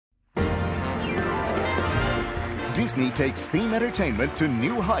Disney takes theme entertainment to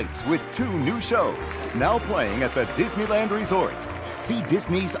new heights with 2 new shows, now playing at the Disneyland Resort. See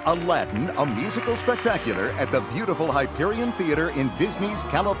Disney's Aladdin, a musical spectacular at the beautiful Hyperion Theater in Disney's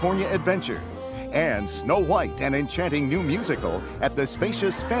California Adventure. And Snow White, an enchanting new musical at the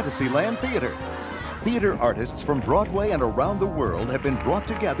spacious Fantasyland Theater. Theater artists from Broadway and around the world have been brought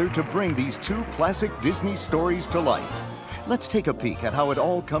together to bring these 2 classic Disney stories to life. Let's take a peek at how it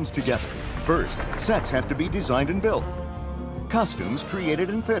all comes together. First, sets have to be designed and built. Costumes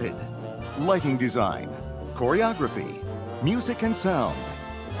created and fitted. Lighting design. Choreography. Music and sound.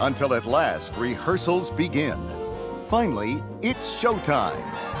 Until at last, rehearsals begin. Finally, it's showtime.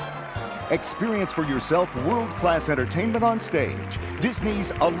 Experience for yourself world-class entertainment on stage.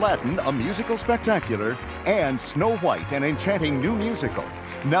 Disney's Aladdin, a musical spectacular, and Snow White, an enchanting new musical.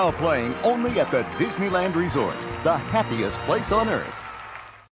 Now playing only at the Disneyland Resort, the happiest place on earth.